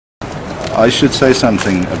I should say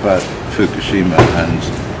something about Fukushima and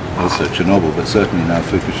also Chernobyl, but certainly now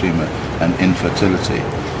Fukushima and infertility.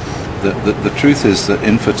 The truth is that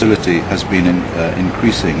infertility has been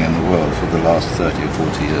increasing in the world for the last 30 or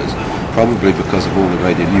 40 years, probably because of all the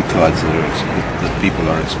radionuclides that people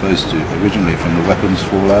are exposed to, originally from the weapons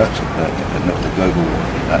fallout, the global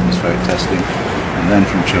atmospheric testing, and then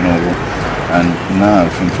from Chernobyl, and now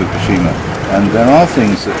from Fukushima. And there are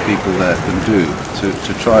things that people there can do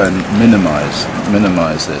to try and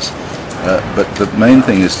minimize this. But the main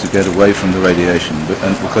thing is to get away from the radiation,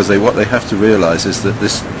 because what they have to realize is that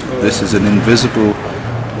this is an invisible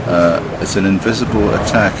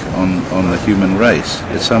attack on the human race.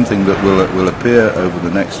 It's something that will appear over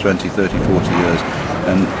the next 20, 30, 40 years,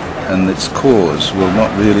 and its cause will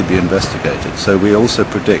not really be investigated. So I also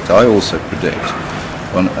predict,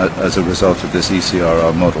 as a result of this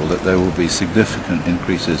ECRR model, that there will be significant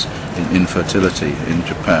increases in infertility in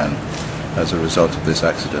Japan as a result of this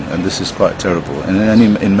accident, and this is quite terrible. And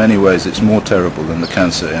in many ways it's more terrible than the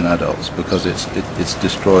cancer in adults, because it's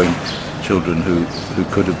destroying children who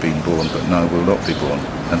could have been born but now will not be born.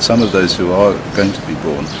 And some of those who are going to be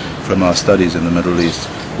born, from our studies in the Middle East,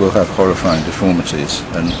 will have horrifying deformities,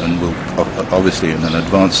 and will obviously, in an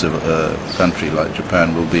advanced country like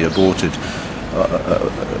Japan, will be aborted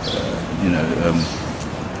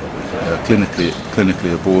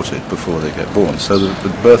clinically aborted before they get born, so the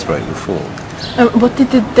birth rate will fall. What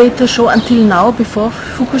did the data show until now, before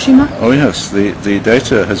Fukushima? Oh yes, the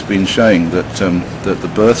data has been showing that that the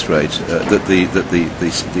birth rate, that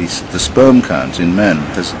the sperm count in men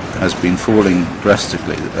has been falling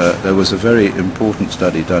drastically. There was a very important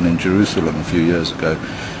study done in Jerusalem a few years ago,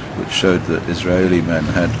 which showed that Israeli men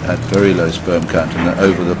had very low sperm count, and that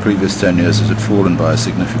over the previous 10 years it had fallen by a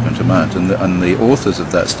significant amount. And the authors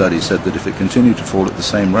of that study said that if it continued to fall at the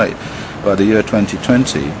same rate, by the year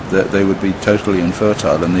 2020, that they would be totally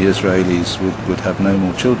infertile, and the Israelis would have no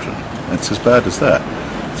more children. It's as bad as that.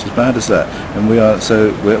 It's as bad as that. And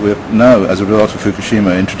we're now, as a result of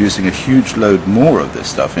Fukushima, introducing a huge load more of this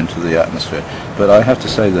stuff into the atmosphere. But I have to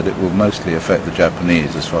say that it will mostly affect the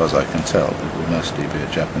Japanese, as far as I can tell. It will mostly be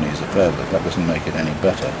a Japanese affair, but that doesn't make it any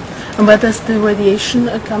better. And where does the radiation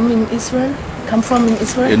come from in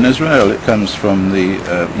Israel? In Israel, it comes from the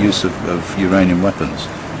use of uranium weapons.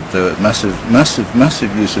 The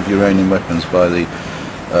massive use of uranium weapons by the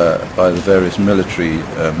various military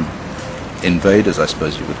invaders, I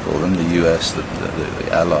suppose you would call them, the US, the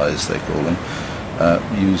allies they call them,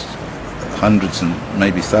 used hundreds and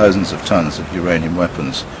maybe thousands of tons of uranium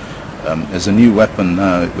weapons. There's a new weapon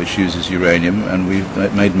now which uses uranium, and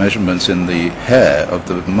we've made measurements in the hair of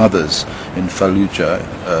the mothers in Fallujah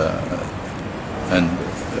and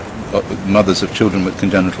mothers of children with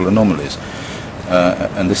congenital anomalies.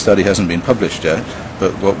 And this study hasn't been published yet,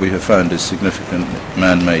 but what we have found is significant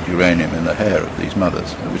man-made uranium in the hair of these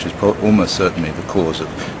mothers, which is almost certainly the cause of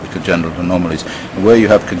the congenital anomalies. And where you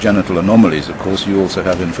have congenital anomalies, of course, you also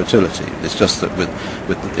have infertility. It's just that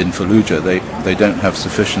in Fallujah, they don't have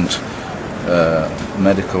sufficient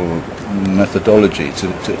medical methodology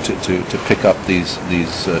to pick up these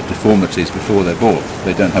deformities before they're born.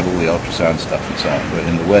 They don't have all the ultrasound stuff and so on. But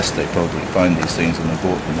in the West, they probably find these things and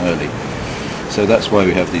abort them early. So that's why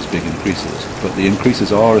we have these big increases. But the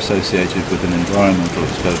increases are associated with an environmental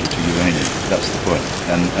exposure to uranium. That's the point.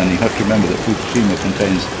 And you have to remember that Fukushima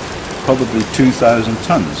contains probably 2,000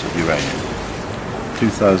 tons of uranium.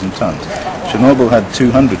 2,000 tons. Chernobyl had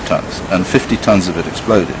 200 tons, and 50 tons of it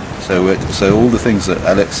exploded. So all the things that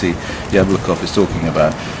Alexei Yablokov is talking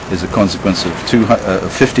about is a consequence of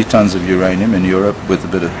 50 tons of uranium in Europe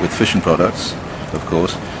with fission products, of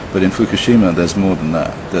course. But in Fukushima, there's more than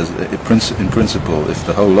that. In principle, if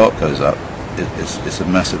the whole lot goes up, it's a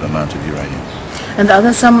massive amount of uranium. And are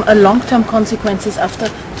there some long-term consequences after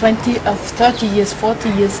 20, 30 years, 40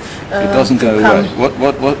 years? It doesn't go away.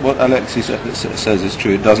 What Alexei says is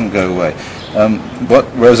true. It doesn't go away. What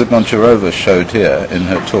Rosa Goncharova showed here in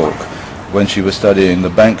her talk, when she was studying the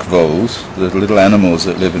bank voles, the little animals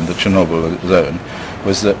that live in the Chernobyl zone,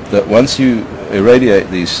 was that once you irradiate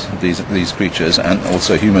these creatures, and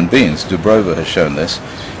also human beings, Dubrova has shown this,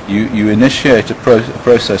 you initiate a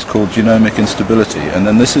process called genomic instability, and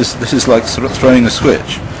then this is like throwing a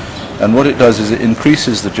switch. And what it does is it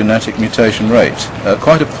increases the genetic mutation rate,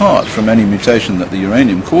 quite apart from any mutation that the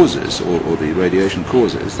uranium causes or the radiation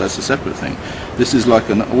causes. That's a separate thing. This is like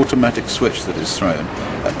an automatic switch that is thrown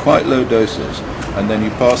at quite low doses, and then you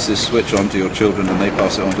pass this switch on to your children, and they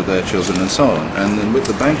pass it on to their children, and so on. And then with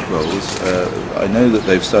the bank voles, I know that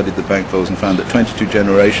they've studied the bank voles and found that 22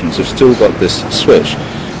 generations have still got this switch.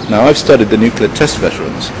 Now, I've studied the nuclear test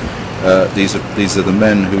veterans, These are the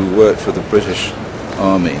men who worked for the British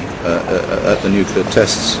Army at the nuclear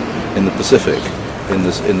tests in the Pacific in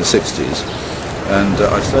the 60s, and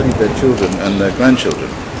I studied their children and their grandchildren.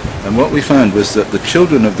 And what we found was that the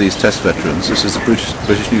children of these test veterans, this is the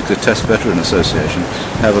British Nuclear Test Veteran Association,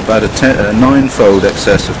 have about a 9-fold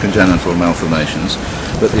excess of congenital malformations.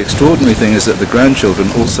 But the extraordinary thing is that the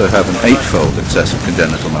grandchildren also have an 8-fold excess of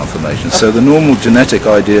congenital malformations. So the normal genetic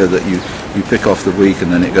idea that you pick off the weak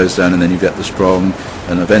and then it goes down and then you get the strong,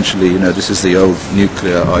 and eventually, you know, this is the old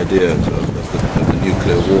nuclear idea of the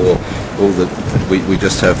nuclear war. We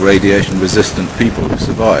just have radiation-resistant people who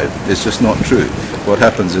survive. It's just not true. What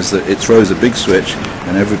happens is that it throws a big switch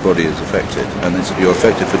and everybody is affected, and you're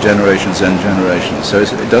affected for generations and generations. So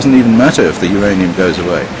it doesn't even matter if the uranium goes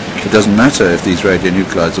away. It doesn't matter if these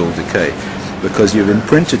radionuclides all decay, because you've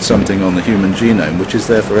imprinted something on the human genome which is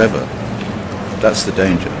there forever. That's the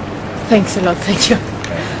danger. Thanks a lot. Thank you.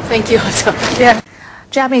 Thank you also. Yeah.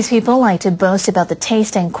 Japanese people like to boast about the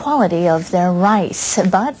taste and quality of their rice,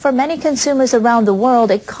 but for many consumers around the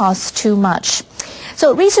world it costs too much.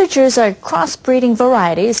 So researchers are crossbreeding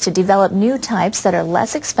varieties to develop new types that are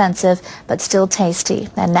less expensive but still tasty.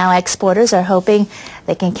 And now exporters are hoping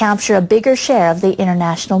they can capture a bigger share of the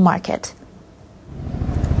international market.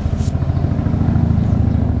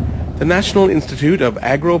 The National Institute of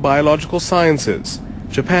Agrobiological Sciences,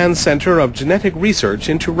 Japan's Center of Genetic Research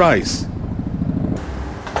into Rice.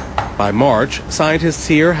 By March, scientists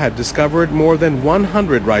here had discovered more than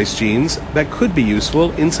 100 rice genes that could be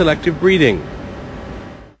useful in selective breeding.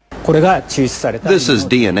 This is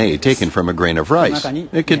DNA taken from a grain of rice.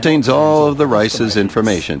 It contains all of the rice's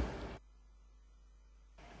information.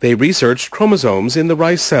 They researched chromosomes in the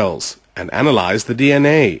rice cells and analyzed the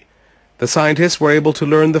DNA. The scientists were able to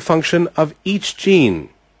learn the function of each gene.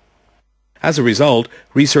 As a result,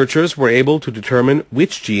 researchers were able to determine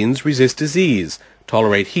which genes resist disease,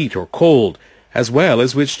 tolerate heat or cold, as well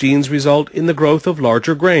as which genes result in the growth of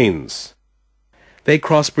larger grains. They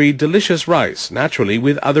crossbreed delicious rice naturally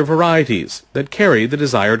with other varieties that carry the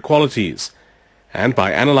desired qualities. And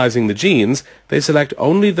by analyzing the genes, they select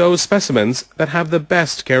only those specimens that have the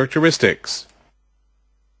best characteristics.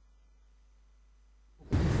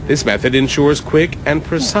 This method ensures quick and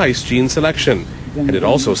precise gene selection, and it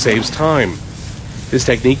also saves time. This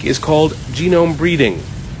technique is called genome breeding.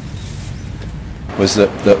 Was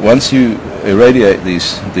that once you irradiate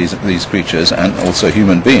these creatures, and also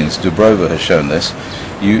human beings, Dubrova has shown this,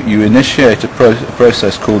 you initiate a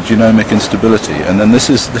process called genomic instability, and then this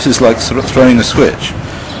is like sort of throwing a switch,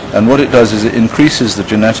 and what it does is it increases the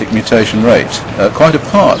genetic mutation rate, quite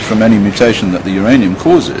apart from any mutation that the uranium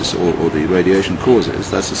causes or the radiation causes.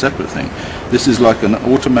 That's a separate thing. This is like an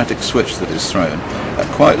automatic switch that is thrown at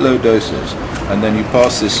quite low doses, and then you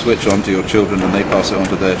pass this switch on to your children and they pass it on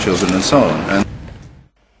to their children and so on. And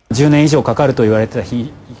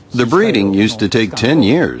the breeding used to take 10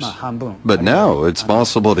 years, but now it's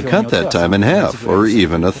possible to cut that time in half or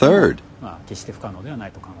even a third.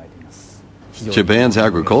 Japan's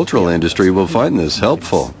agricultural industry will find this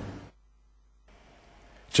helpful.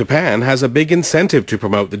 Japan has a big incentive to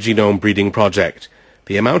promote the genome breeding project.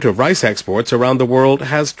 The amount of rice exports around the world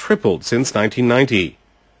has tripled since 1990.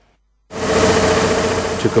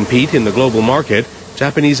 To compete in the global market,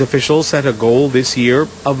 Japanese officials set a goal this year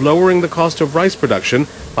of lowering the cost of rice production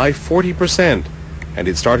by 40%, and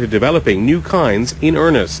it started developing new kinds in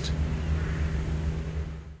earnest.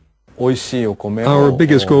 Our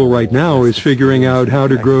biggest goal right now is figuring out how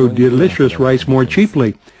to grow delicious rice more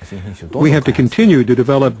cheaply. We have to continue to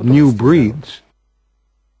develop new breeds.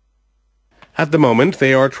 At the moment,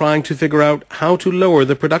 they are trying to figure out how to lower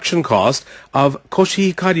the production cost of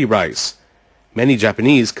koshihikari rice. Many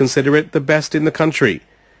Japanese consider it the best in the country.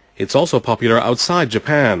 It's also popular outside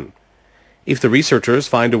Japan. If the researchers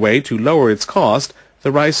find a way to lower its cost,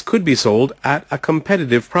 the rice could be sold at a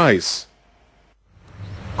competitive price.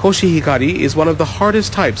 Koshihikari is one of the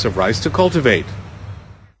hardest types of rice to cultivate.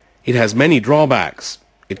 It has many drawbacks.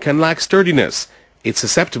 It can lack sturdiness. It's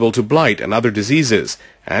susceptible to blight and other diseases,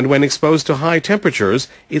 and when exposed to high temperatures,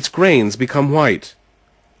 its grains become white.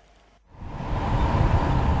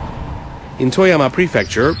 In Toyama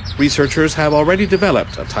Prefecture, researchers have already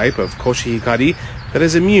developed a type of koshihikari that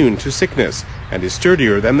is immune to sickness and is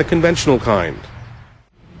sturdier than the conventional kind.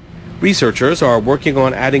 Researchers are working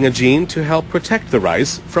on adding a gene to help protect the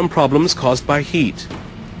rice from problems caused by heat.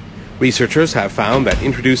 Researchers have found that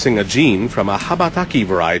introducing a gene from a habataki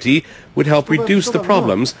variety would help reduce the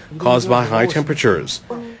problems caused by high temperatures.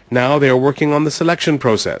 Now they are working on the selection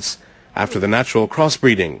process after the natural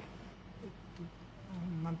crossbreeding.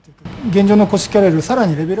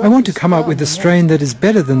 I want to come up with a strain that is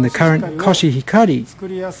better than the current koshihikari.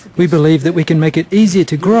 We believe that we can make it easier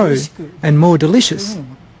to grow and more delicious.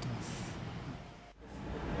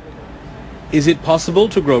 Is it possible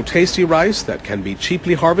to grow tasty rice that can be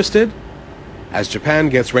cheaply harvested? As Japan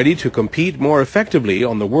gets ready to compete more effectively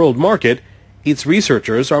on the world market, its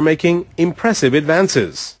researchers are making impressive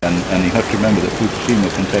advances. And you have to remember that Fukushima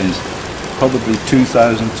contains probably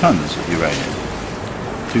 2,000 tons of uranium.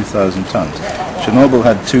 2,000 tons. Chernobyl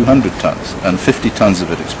had 200 tons, and 50 tons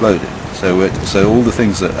of it exploded. So all the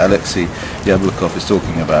things that Alexei Yablokov is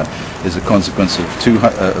talking about is a consequence of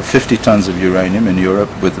 50 tons of uranium in Europe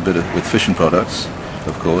with fission products,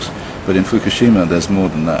 of course. But in Fukushima, there's more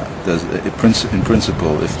than that. In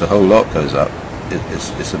principle, if the whole lot goes up,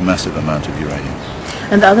 it's a massive amount of uranium.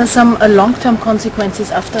 And are there some long-term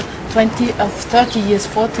consequences after 20, 30 years,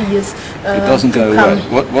 40 years? It doesn't go away.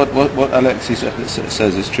 What Alexei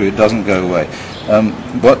says is true. It doesn't go away.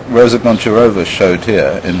 What Rosa Goncharova showed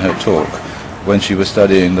here in her talk, when she was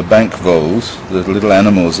studying the bank voles, the little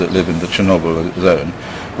animals that live in the Chernobyl zone,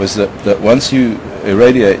 was that once you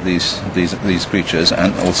irradiate these creatures,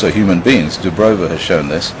 and also human beings, Dubrova has shown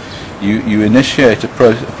this, you initiate a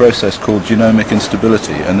process called genomic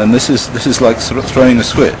instability, and then this is like sort of throwing a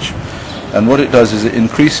switch. And what it does is it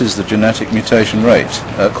increases the genetic mutation rate,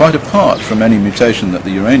 quite apart from any mutation that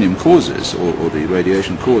the uranium causes or the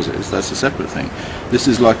radiation causes. That's a separate thing. This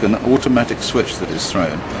is like an automatic switch that is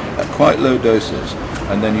thrown at quite low doses,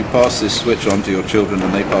 and then you pass this switch on to your children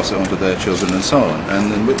and they pass it on to their children and so on. And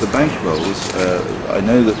then with the bank voles, I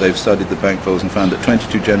know that they've studied the bank voles and found that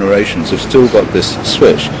 22 generations have still got this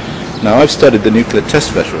switch. Now I've studied the nuclear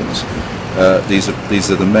test veterans. These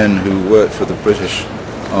are the men who worked for the British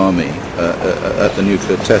Army at the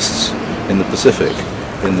nuclear tests in the Pacific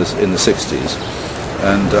in the 60s,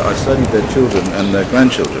 and I studied their children and their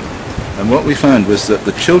grandchildren. And what we found was that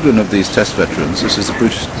the children of these test veterans, this is the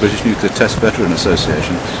British Nuclear Test Veteran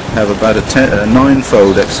Association, have about a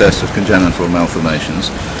 9-fold excess of congenital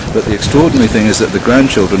malformations. But the extraordinary thing is that the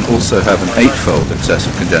grandchildren also have an 8-fold excess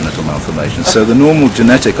of congenital malformations. So the normal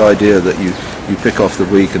genetic idea that you pick off the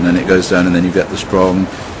weak and then it goes down and then you get the strong,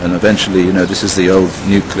 and eventually, this is the old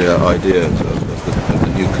nuclear idea of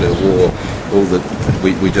the nuclear war,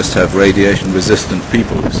 we just have radiation-resistant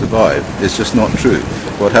people who survive. It's just not true.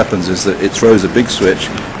 What happens is that it throws a big switch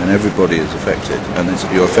and everybody is affected, and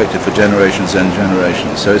you're affected for generations and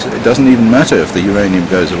generations. So it doesn't even matter if the uranium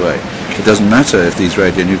goes away. It doesn't matter if these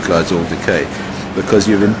radionuclides all decay, because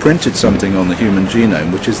you've imprinted something on the human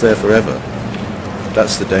genome which is there forever.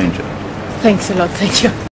 That's the danger. Thanks a lot. Thank you.